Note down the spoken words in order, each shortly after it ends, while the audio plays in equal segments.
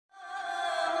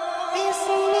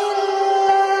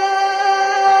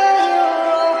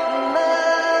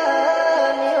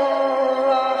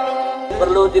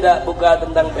Perlu tidak buka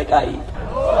tentang PKi?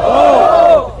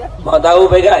 Mau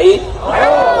tahu PKi?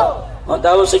 Mau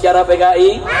tahu sejarah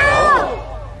PKi?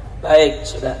 Baik,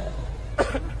 sudah.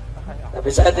 Tapi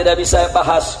saya tidak bisa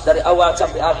bahas dari awal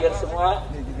sampai akhir semua.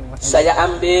 Saya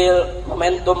ambil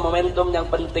momentum-momentum yang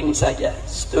penting saja.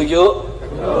 Setuju?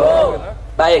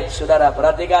 Baik, saudara,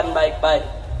 perhatikan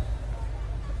baik-baik.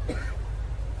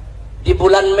 Di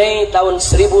bulan Mei tahun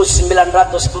 1914,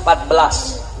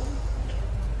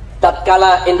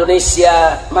 tatkala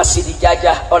Indonesia masih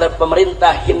dijajah oleh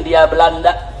pemerintah Hindia Belanda,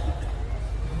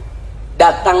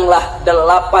 datanglah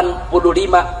 85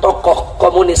 tokoh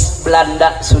komunis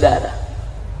Belanda, saudara,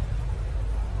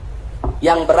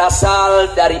 yang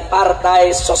berasal dari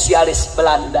Partai Sosialis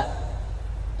Belanda.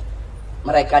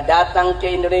 Mereka datang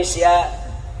ke Indonesia,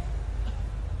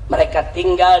 mereka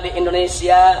tinggal di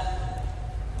Indonesia,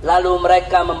 lalu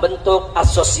mereka membentuk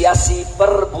asosiasi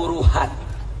perburuhan,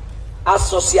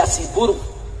 asosiasi buruh.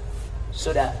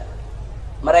 Sudah,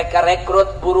 mereka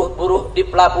rekrut buruh-buruh di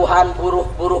pelabuhan,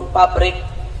 buruh-buruh pabrik,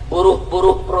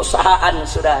 buruh-buruh perusahaan,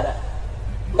 saudara.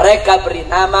 Mereka beri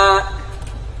nama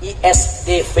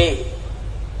ISDV.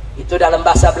 Itu dalam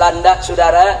bahasa Belanda,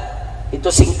 saudara, itu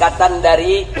singkatan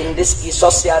dari Indiski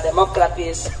Sosial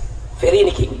Demokratis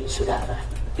Vereniging, saudara.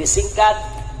 Disingkat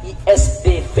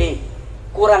ISDV.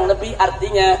 Kurang lebih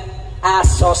artinya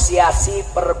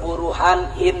Asosiasi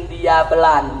Perburuhan Hindia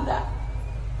Belanda.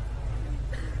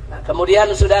 Nah,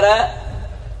 kemudian saudara,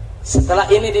 setelah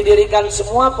ini didirikan,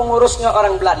 semua pengurusnya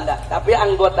orang Belanda, tapi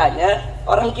anggotanya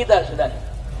orang kita, saudara.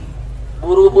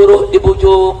 Buruh-buruh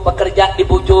dibujuk, pekerja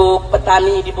dibujuk,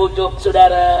 petani dibujuk,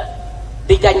 saudara.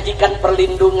 Dijanjikan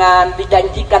perlindungan,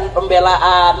 dijanjikan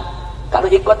pembelaan. Kalau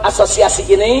ikut asosiasi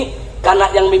ini, karena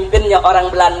yang mimpinnya orang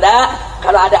Belanda,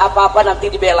 kalau ada apa-apa nanti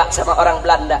dibela sama orang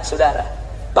Belanda, saudara.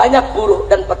 Banyak buruh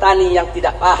dan petani yang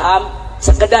tidak paham,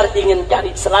 sekedar ingin cari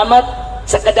selamat,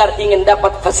 sekedar ingin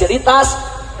dapat fasilitas,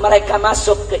 mereka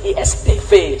masuk ke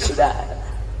ISDV, saudara.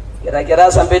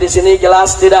 Kira-kira sampai di sini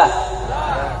jelas tidak?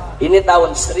 Ini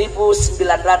tahun 1914.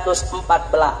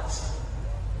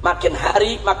 Makin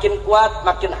hari makin kuat,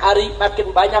 makin hari makin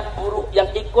banyak buruh yang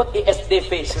ikut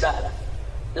ISDV, saudara.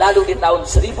 Lalu di tahun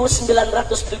 1917,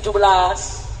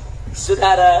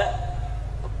 saudara,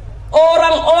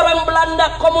 orang-orang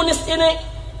Belanda komunis ini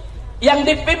yang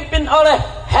dipimpin oleh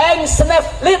Henk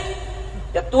Snevlit,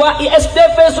 ketua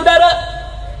ISDV, saudara,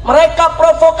 mereka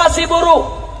provokasi buruh,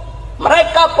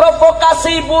 mereka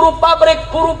provokasi buruh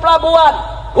pabrik, buruh pelabuhan,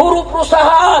 buruh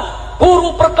perusahaan,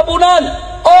 buruh perkebunan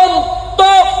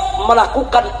untuk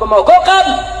melakukan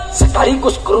pemogokan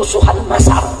sekaligus kerusuhan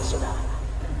massal, saudara.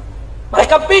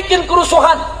 Mereka bikin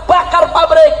kerusuhan, bakar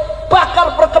pabrik,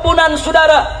 bakar perkebunan,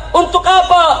 saudara. Untuk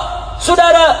apa,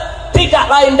 saudara?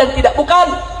 Tidak lain dan tidak bukan,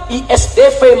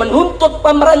 ISDV menuntut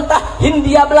pemerintah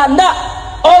Hindia Belanda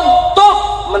untuk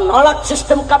menolak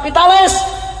sistem kapitalis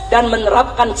dan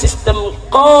menerapkan sistem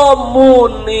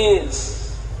komunis.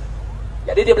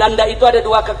 Jadi di Belanda itu ada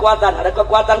dua kekuatan, ada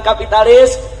kekuatan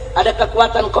kapitalis, ada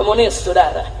kekuatan komunis,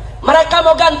 saudara. Mereka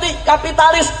mau ganti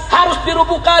kapitalis, harus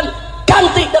dirubuhkan,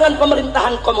 ganti dengan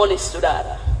pemerintahan komunis,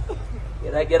 saudara.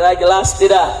 Kira-kira jelas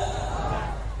tidak?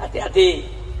 Hati-hati,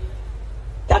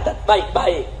 catat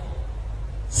baik-baik.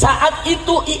 Saat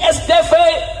itu ISDV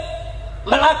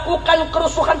melakukan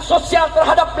kerusuhan sosial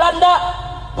terhadap Belanda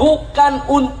bukan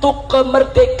untuk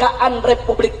kemerdekaan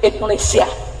Republik Indonesia.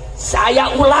 Saya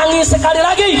ulangi sekali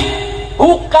lagi,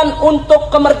 bukan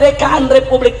untuk kemerdekaan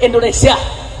Republik Indonesia.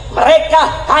 Mereka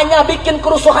hanya bikin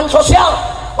kerusuhan sosial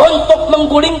untuk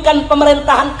menggulingkan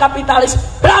pemerintahan kapitalis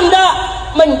Belanda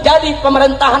menjadi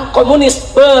pemerintahan komunis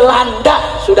Belanda,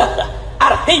 saudara.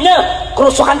 Artinya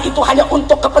kerusuhan itu hanya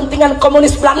untuk kepentingan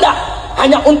komunis Belanda,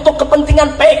 hanya untuk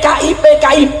kepentingan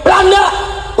PKi Belanda,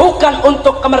 bukan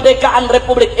untuk kemerdekaan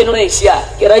Republik Indonesia.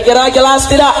 Kira-kira jelas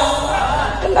tidak?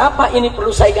 Kenapa ini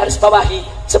perlu saya garis bawahi?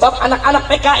 Sebab anak-anak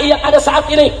PKI yang ada saat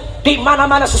ini di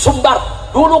mana-mana sesumbar.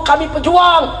 Dulu kami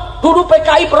pejuang, dulu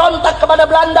PKI berontak kepada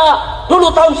Belanda. Dulu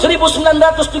tahun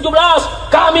 1917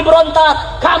 kami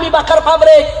berontak, kami bakar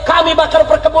pabrik, kami bakar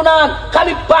perkebunan,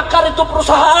 kami bakar itu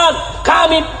perusahaan.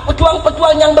 Kami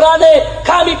pejuang-pejuang yang berani,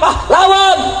 kami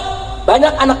pahlawan.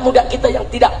 Banyak anak muda kita yang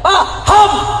tidak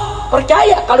paham,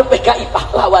 percaya kalau PKI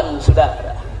pahlawan,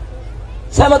 saudara.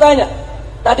 Saya mau tanya,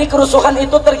 tadi kerusuhan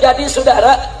itu terjadi,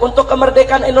 saudara, untuk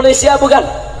kemerdekaan Indonesia bukan?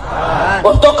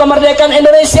 Untuk kemerdekaan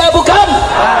Indonesia bukan?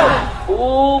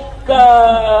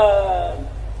 Bukan.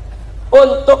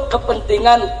 Untuk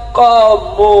kepentingan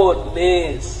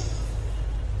komunis.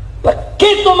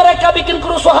 Begitu mereka bikin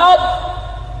kerusuhan,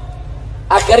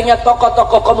 Akhirnya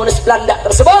tokoh-tokoh komunis Belanda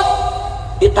tersebut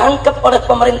ditangkap oleh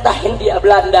pemerintah Hindia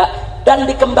Belanda dan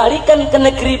dikembalikan ke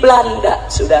negeri Belanda,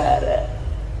 saudara.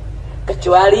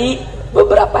 Kecuali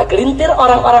beberapa gelintir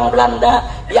orang-orang Belanda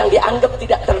yang dianggap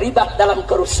tidak terlibat dalam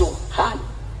kerusuhan.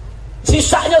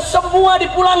 Sisanya semua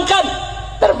dipulangkan,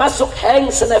 termasuk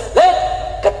Heng Sneflet,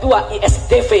 ketua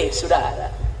ISDV, saudara.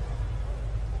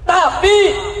 Tapi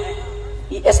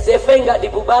ISDV nggak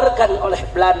dibubarkan oleh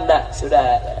Belanda,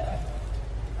 saudara.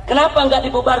 Kenapa nggak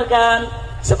dibubarkan?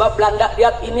 Sebab Belanda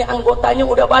lihat ini anggotanya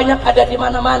udah banyak, ada di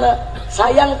mana-mana.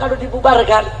 Sayang kalau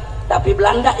dibubarkan. Tapi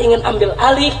Belanda ingin ambil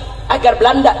alih agar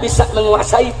Belanda bisa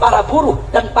menguasai para buruh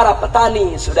dan para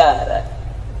petani, saudara.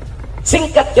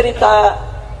 Singkat cerita,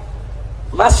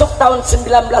 masuk tahun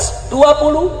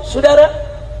 1920, saudara.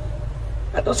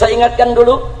 Atau saya ingatkan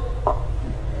dulu,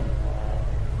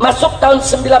 masuk tahun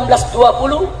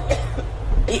 1920,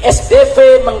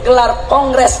 ISDV menggelar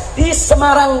kongres di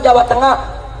Semarang, Jawa Tengah,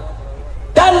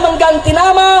 dan mengganti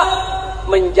nama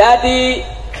menjadi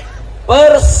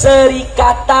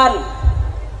Perserikatan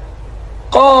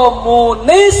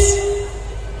Komunis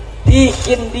di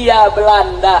Hindia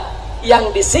Belanda,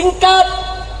 yang disingkat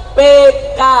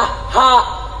PKH,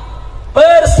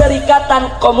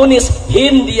 Perserikatan Komunis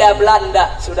Hindia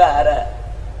Belanda, saudara.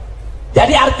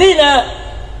 Jadi artinya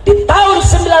di tahun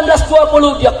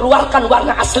 1920 dia keluarkan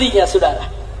warna aslinya, saudara,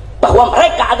 bahwa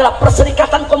mereka adalah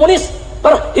Perserikatan Komunis,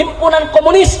 Perhimpunan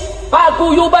Komunis,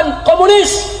 Paguyuban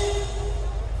Komunis.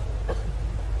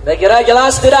 Kira-kira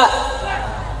jelas tidak?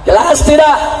 Jelas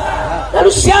tidak? Lalu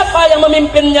siapa yang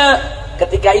memimpinnya?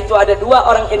 Ketika itu ada dua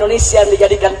orang Indonesia yang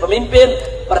dijadikan pemimpin.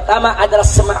 Pertama adalah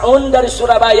Semaun dari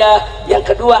Surabaya, yang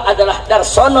kedua adalah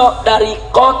Darsono dari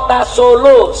kota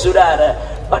Solo, saudara.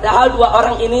 Padahal dua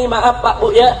orang ini, maaf Pak Bu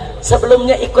ya,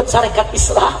 sebelumnya ikut Sarekat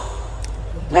Islam.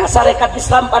 Nah, Sarekat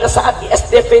Islam pada saat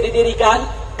ISDV didirikan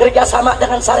kerjasama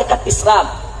dengan Sarekat Islam,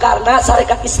 karena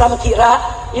Sarekat Islam kira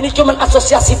ini cuma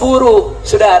asosiasi buruh,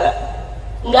 saudara,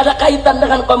 nggak ada kaitan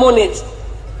dengan komunis.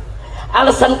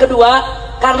 Alasan kedua,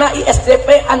 karena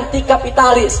ISDP anti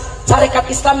kapitalis, Sarekat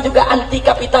Islam juga anti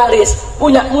kapitalis,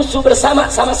 punya musuh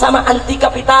bersama, sama-sama anti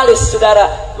kapitalis,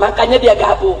 saudara, makanya dia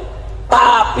gabung.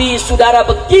 Tapi saudara,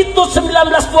 begitu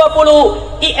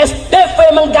 1920 ISDV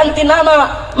mengganti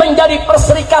nama menjadi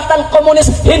Perserikatan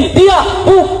Komunis Hindia,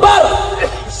 bubar.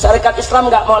 Sarekat Islam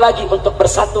nggak mau lagi untuk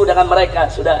bersatu dengan mereka,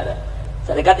 saudara.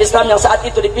 Sarekat Islam yang saat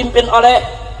itu dipimpin oleh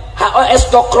HOS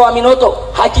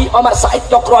Cokroaminoto, Haji Omar Said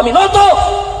Cokroaminoto,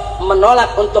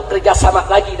 menolak untuk kerjasama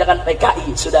lagi dengan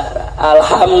PKI, saudara.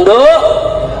 Alhamdulillah.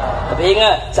 Tapi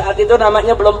ingat, saat itu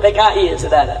namanya belum PKI,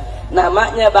 saudara.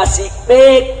 Namanya masih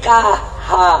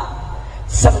PKH.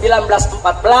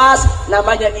 1914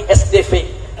 namanya ISDV.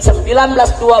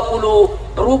 1920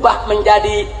 berubah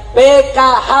menjadi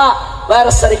PKH,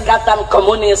 Perserikatan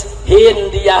Komunis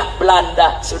Hindia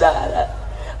Belanda, saudara.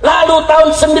 Lalu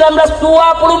tahun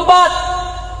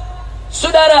 1924,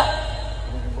 saudara,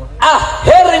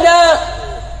 akhirnya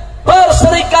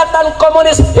Perserikatan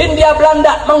Komunis Hindia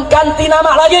Belanda mengganti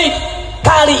nama lagi.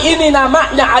 Kali ini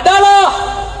namanya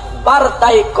adalah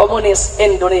Partai Komunis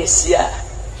Indonesia,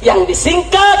 yang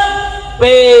disingkat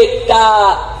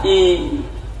PKI.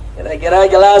 Kira-kira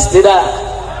jelas tidak?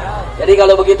 Jadi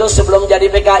kalau begitu, sebelum jadi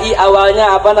PKI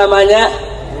awalnya apa namanya?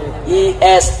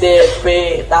 ISDP.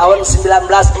 Tahun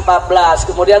 1914,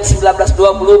 kemudian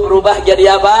 1920 berubah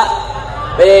jadi apa?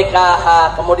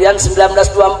 PKH. Kemudian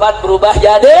 1924 berubah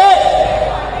jadi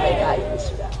PKI.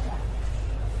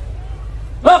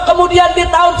 Nah, kemudian di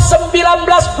tahun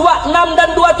 1926 dan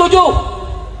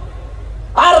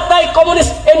 27 Partai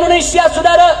Komunis Indonesia,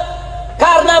 saudara,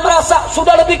 karena merasa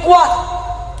sudah lebih kuat,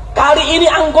 kali ini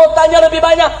anggotanya lebih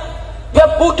banyak, dia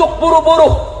pujuk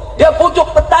buruh-buruh, dia pujuk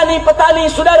petani-petani,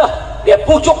 saudara, dia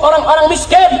pujuk orang-orang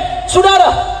miskin, saudara,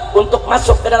 untuk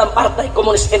masuk ke dalam Partai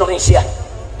Komunis Indonesia.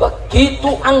 Begitu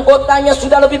anggotanya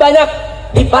sudah lebih banyak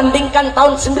dibandingkan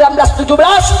tahun 1917,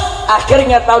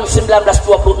 akhirnya tahun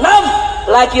 1926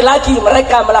 lagi-lagi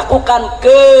mereka melakukan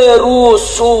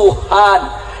kerusuhan.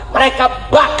 Mereka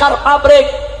bakar pabrik,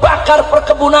 bakar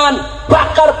perkebunan,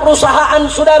 bakar perusahaan,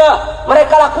 saudara.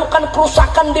 Mereka lakukan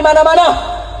kerusakan di mana-mana.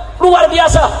 Luar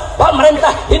biasa.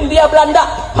 Pemerintah Hindia Belanda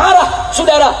marah,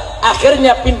 saudara.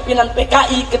 Akhirnya pimpinan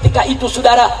PKI ketika itu,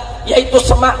 saudara, yaitu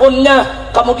Semaunnya,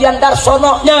 kemudian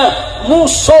Darsononya,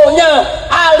 Musonya,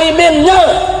 Aliminnya,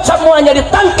 semuanya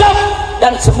ditangkap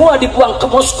dan semua dibuang ke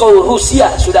Moskow, Rusia,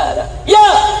 saudara. Ya,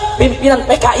 pimpinan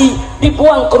PKI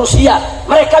dibuang ke Rusia.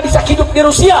 Mereka bisa hidup di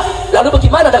Rusia. Lalu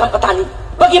bagaimana dengan petani?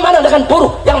 Bagaimana dengan buruh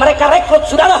yang mereka rekrut,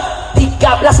 saudara?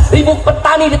 13.000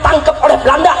 petani ditangkap oleh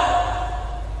Belanda.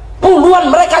 Puluhan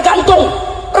mereka gantung,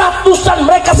 ratusan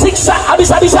mereka siksa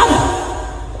habis-habisan.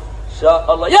 Insya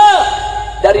Allah ya.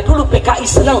 Dari dulu PKI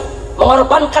senang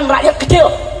mengorbankan rakyat kecil,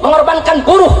 mengorbankan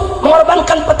buruh,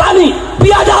 mengorbankan petani,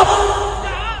 biadab.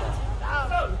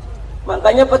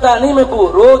 Makanya petani dan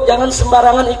buruh jangan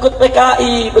sembarangan ikut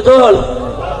PKI, betul.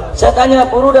 Saya tanya,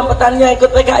 buruh dan petani yang ikut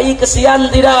PKI kesian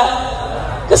tidak?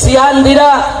 Kesian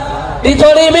tidak?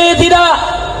 Ditolimi tidak?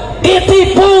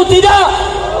 Ditipu tidak?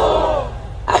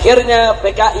 Akhirnya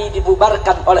PKI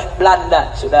dibubarkan oleh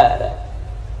Belanda, saudara.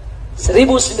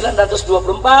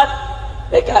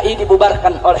 1924 PKI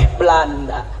dibubarkan oleh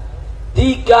Belanda.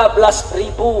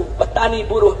 13.000 petani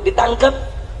buruh ditangkap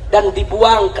dan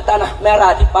dibuang ke tanah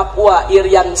merah di Papua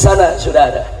Irian sana,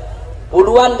 saudara.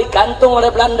 Puluhan digantung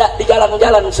oleh Belanda di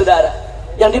jalan-jalan, saudara.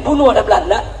 Yang dibunuh oleh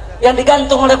Belanda, yang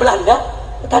digantung oleh Belanda,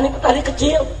 petani-petani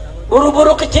kecil,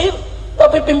 buruh-buruh kecil,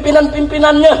 tapi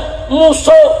pimpinan-pimpinannya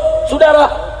musuh, saudara,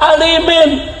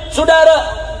 alimin,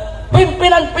 saudara,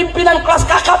 pimpinan-pimpinan kelas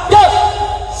kakapnya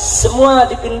semua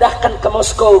dipindahkan ke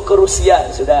Moskow, ke Rusia,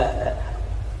 saudara.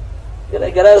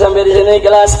 Kira-kira sampai di sini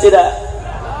jelas tidak?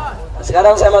 Nah,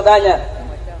 sekarang saya mau tanya,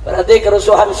 berarti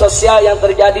kerusuhan sosial yang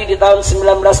terjadi di tahun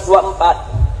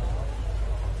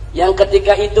 1924, yang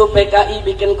ketika itu PKI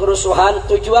bikin kerusuhan,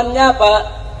 tujuannya apa?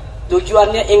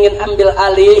 Tujuannya ingin ambil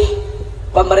alih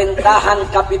pemerintahan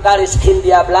kapitalis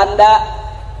Hindia Belanda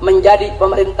menjadi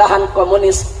pemerintahan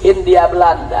komunis Hindia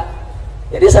Belanda.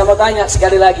 Jadi saya mau tanya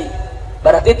sekali lagi,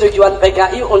 berarti tujuan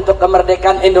PKI untuk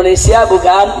kemerdekaan Indonesia,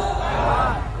 bukan?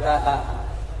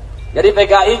 Jadi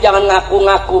PKI jangan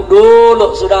ngaku-ngaku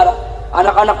dulu, saudara.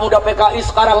 Anak-anak muda PKI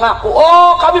sekarang ngaku,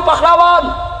 oh kami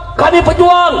pahlawan, kami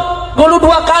pejuang. Dulu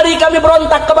 2 kali kami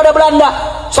berontak kepada Belanda,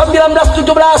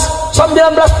 1917,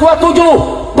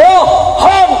 1927.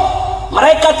 Bohong.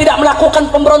 Mereka tidak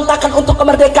melakukan pemberontakan untuk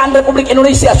kemerdekaan Republik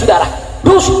Indonesia, saudara.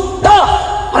 Dusta.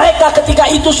 Mereka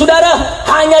ketika itu, saudara,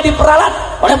 hanya diperalat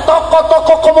oleh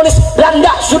tokoh-tokoh komunis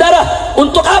Belanda, saudara.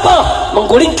 Untuk apa?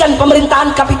 Menggulingkan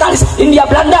pemerintahan kapitalis Hindia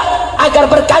Belanda agar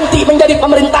berganti menjadi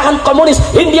pemerintahan komunis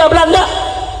Hindia Belanda.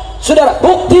 Saudara,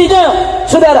 buktinya,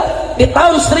 saudara, di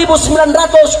tahun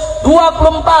 1924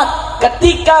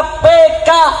 ketika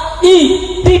PKI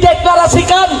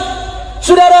dideklarasikan,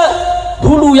 saudara,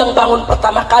 dulu yang bangun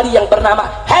pertama kali yang bernama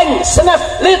Heng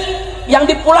Snef Lid yang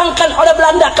dipulangkan oleh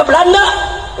Belanda ke Belanda,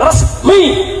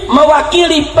 resmi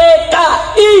mewakili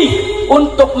PKI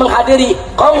untuk menghadiri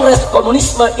Kongres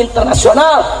Komunisme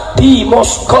Internasional di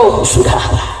Moskow,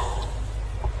 saudara.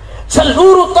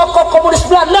 Seluruh tokoh komunis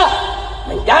Belanda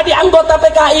menjadi anggota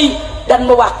PKI dan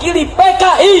mewakili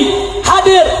PKI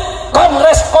hadir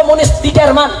Kongres Komunis di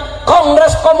Jerman,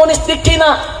 Kongres Komunis di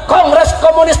Cina, Kongres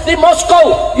Komunis di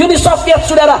Moskow, Uni Soviet,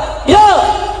 saudara. Ya,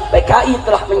 PKI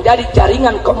telah menjadi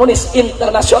jaringan komunis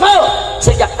internasional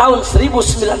sejak tahun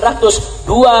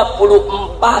 1924,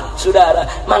 saudara.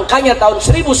 Makanya tahun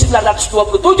 1927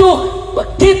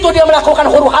 begitu dia melakukan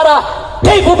huru-hara,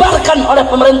 dibubarkan oleh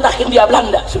pemerintah Hindia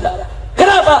Belanda, saudara.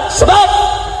 Kenapa? Sebab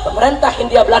pemerintah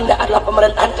Hindia Belanda adalah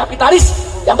pemerintahan kapitalis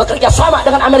yang bekerja sama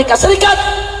dengan Amerika Serikat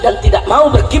dan tidak mau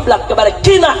berkiblat kepada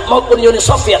Cina maupun Uni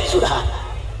Soviet, saudara.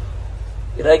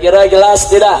 Kira-kira jelas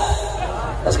tidak?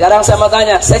 Nah, sekarang saya mau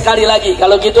tanya sekali lagi,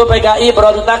 kalau gitu PKI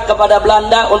berontak kepada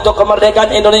Belanda untuk kemerdekaan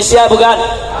Indonesia, bukan?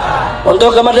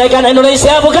 Untuk kemerdekaan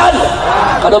Indonesia, bukan?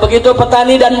 Kalau begitu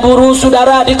petani dan buruh,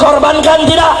 saudara, dikorbankan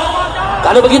tidak?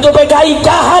 Kalau begitu PKI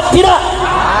jahat tidak?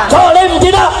 Zalim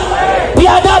tidak?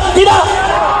 Biadab tidak?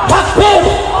 Takbir!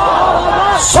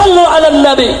 Sallu ala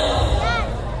Nabi.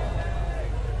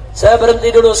 Saya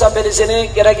berhenti dulu sampai di sini.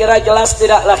 Kira-kira jelas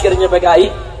tidak lahirnya PKI?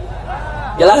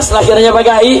 Jelas lahirnya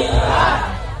PKI?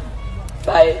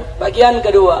 Baik, bagian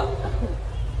kedua,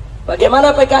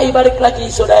 bagaimana PKI balik lagi,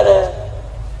 saudara?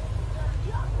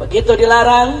 Begitu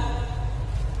dilarang,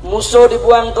 musuh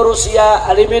dibuang ke Rusia,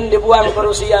 alimin dibuang ke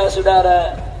Rusia,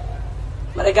 saudara.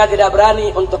 Mereka tidak berani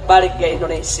untuk balik ke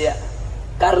Indonesia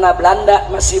karena Belanda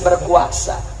masih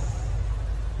berkuasa.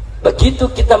 Begitu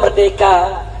kita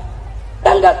merdeka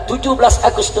tanggal 17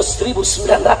 Agustus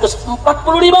 1945,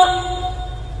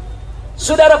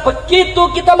 saudara, begitu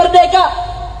kita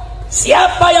merdeka,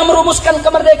 siapa yang merumuskan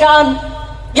kemerdekaan?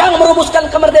 Yang merumuskan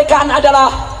kemerdekaan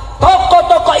adalah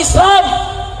tokoh-tokoh Islam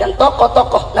dan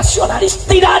tokoh-tokoh nasionalis.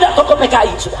 Tidak ada tokoh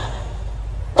PKI, sudah.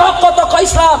 Tokoh-tokoh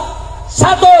Islam,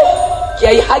 satu,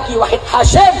 Kiai Haji Wahid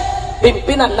Hashim,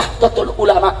 pimpinan Nahdlatul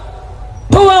Ulama.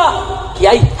 Dua,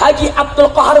 Kiai Haji Abdul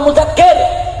Qahar Mudzakkir,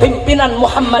 pimpinan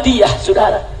Muhammadiyah,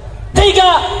 saudara.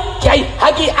 Tiga, Kiai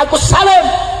Haji Agus Salim,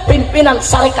 pimpinan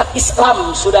Sarekat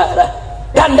Islam, saudara.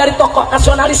 Dan dari tokoh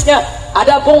nasionalisnya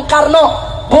ada Bung Karno,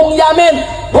 Bung Yamin,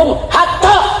 Bung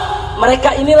Hatta.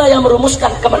 mereka inilah yang merumuskan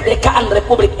kemerdekaan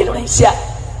Republik Indonesia.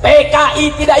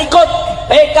 PKI tidak ikut,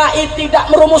 PKI tidak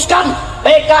merumuskan,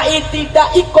 PKI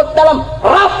tidak ikut dalam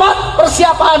rapat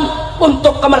persiapan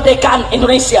untuk kemerdekaan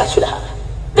Indonesia, saudara.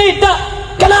 Tidak.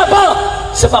 Kenapa?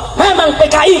 Sebab memang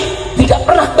PKI tidak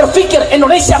pernah berpikir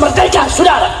Indonesia merdeka,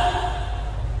 saudara.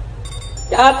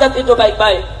 Catat itu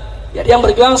baik-baik. Jadi yang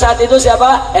berjuang saat itu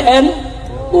siapa?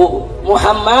 NU,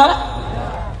 Muhammad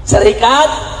Serikat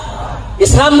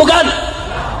Islam, bukan?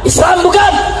 Islam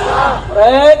bukan?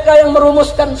 Mereka yang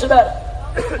merumuskan, saudara.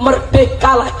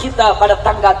 Merdekalah kita pada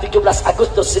tanggal 17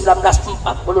 Agustus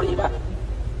 1945.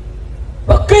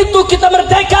 Begitu kita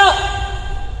merdeka,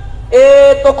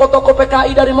 tokoh-tokoh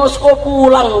PKI dari Moskow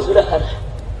pulang, saudara.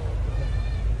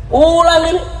 Pulang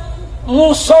ini,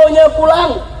 musuhnya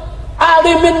pulang,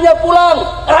 aliminnya pulang,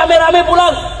 rame-rame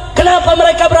pulang. Kenapa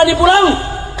mereka berani pulang?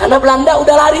 Karena Belanda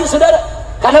udah lari, saudara.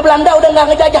 Karena Belanda udah nggak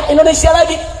ngejajah Indonesia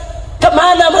lagi.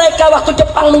 Kemana mereka waktu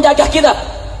Jepang menjajah kita,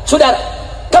 saudara?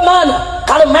 Kemana?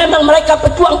 Kalau memang mereka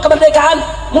pejuang kemerdekaan,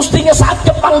 mestinya saat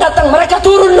Jepang datang mereka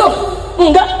turun dong.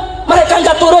 Enggak, mereka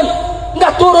enggak turun.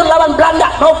 Enggak turun lawan Belanda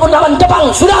maupun lawan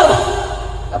Jepang, saudara.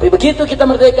 Tapi begitu kita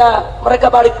merdeka, mereka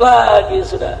balik lagi,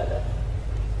 saudara.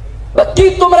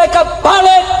 Begitu mereka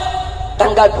balik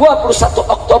tanggal 21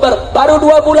 Oktober, baru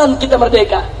 2 bulan kita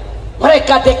merdeka,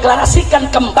 mereka deklarasikan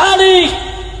kembali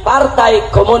Partai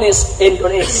Komunis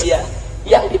Indonesia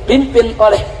yang dipimpin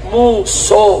oleh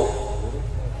musuh.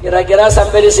 Kira-kira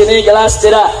sampai di sini jelas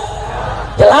tidak?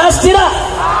 Jelas tidak?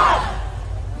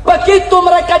 Begitu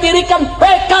mereka dirikan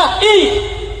PKI,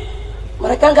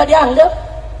 mereka nggak dianggap.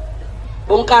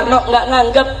 Bung Karno nggak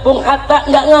nganggap, Bung Hatta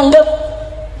nggak nganggap,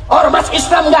 ormas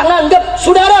Islam nggak nganggap,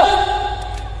 saudara.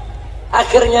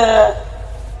 Akhirnya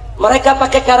mereka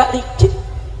pakai cara licik.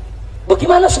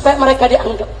 Bagaimana supaya mereka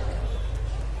dianggap?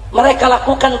 Mereka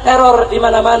lakukan teror di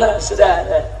mana-mana,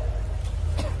 saudara.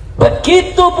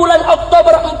 Begitu bulan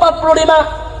Oktober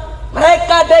 45,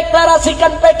 mereka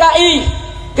deklarasikan PKI,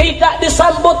 tidak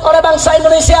disambut oleh bangsa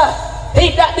Indonesia,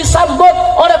 tidak disambut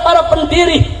oleh para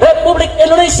pendiri Republik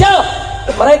Indonesia.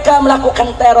 Mereka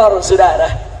melakukan teror, saudara.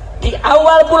 Di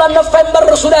awal bulan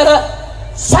November, saudara,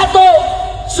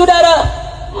 saudara,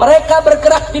 mereka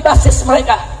bergerak di basis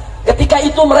mereka. Ketika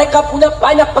itu mereka punya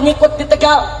banyak pengikut di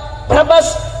Tegal,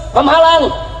 Brebes, Pemalang,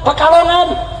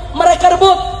 Pekalongan. Mereka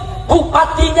rebut.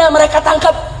 Bupatinya mereka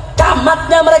tangkap,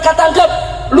 camatnya mereka tangkap,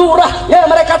 lurahnya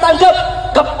mereka tangkap,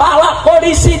 kepala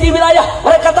polisi di wilayah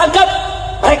mereka tangkap.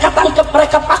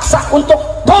 Mereka paksa untuk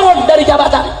turun dari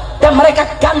jabatan, dan mereka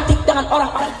ganti dengan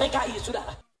orang-orang PKI,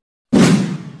 saudara.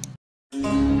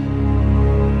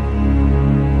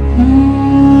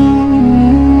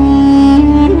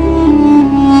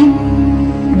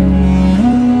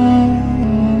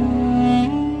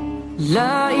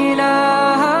 La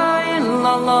ilaha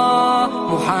illallah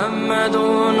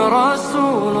Muhammadun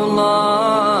Rasulullah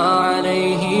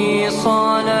alaihi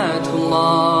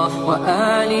salatullah wa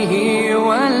alihi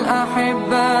wal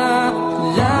ahibba.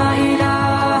 La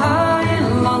ilaha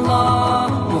illallah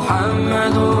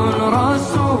Muhammadun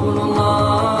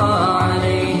Rasulullah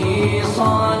alaihi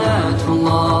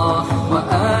salatullah wa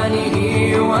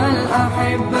alihi wal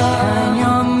ahibba.